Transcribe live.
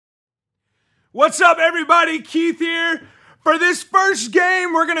What's up, everybody? Keith here. For this first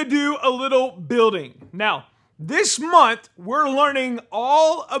game, we're going to do a little building. Now, this month, we're learning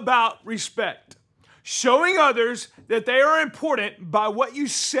all about respect, showing others that they are important by what you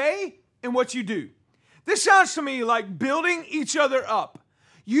say and what you do. This sounds to me like building each other up,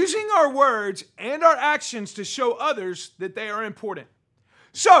 using our words and our actions to show others that they are important.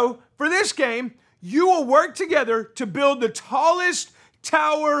 So, for this game, you will work together to build the tallest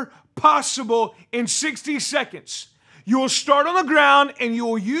tower possible in 60 seconds. You will start on the ground and you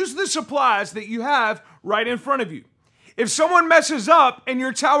will use the supplies that you have right in front of you. If someone messes up and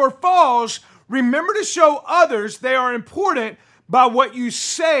your tower falls, remember to show others they are important by what you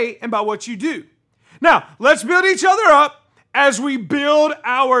say and by what you do. Now, let's build each other up as we build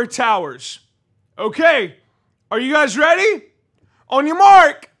our towers. Okay, are you guys ready? On your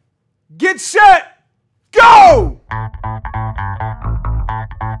mark, get set, go!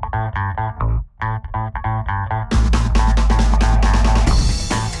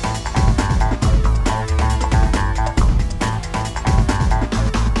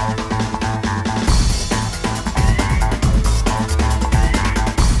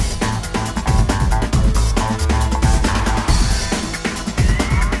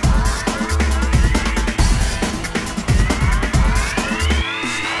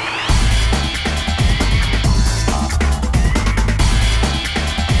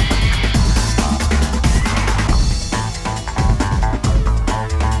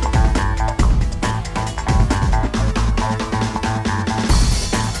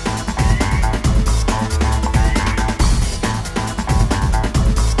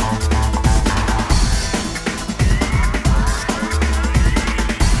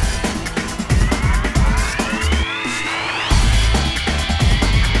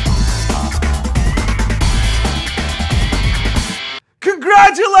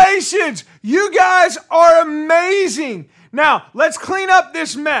 Congratulations! You guys are amazing! Now, let's clean up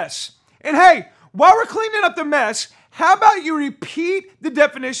this mess. And hey, while we're cleaning up the mess, how about you repeat the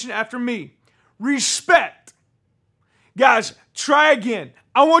definition after me? Respect. Guys, try again.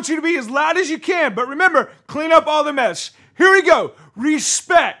 I want you to be as loud as you can, but remember, clean up all the mess. Here we go.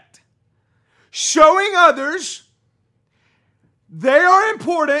 Respect. Showing others they are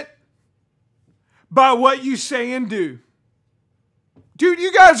important by what you say and do. Dude,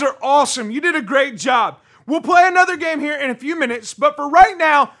 you guys are awesome. You did a great job. We'll play another game here in a few minutes, but for right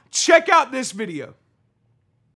now, check out this video.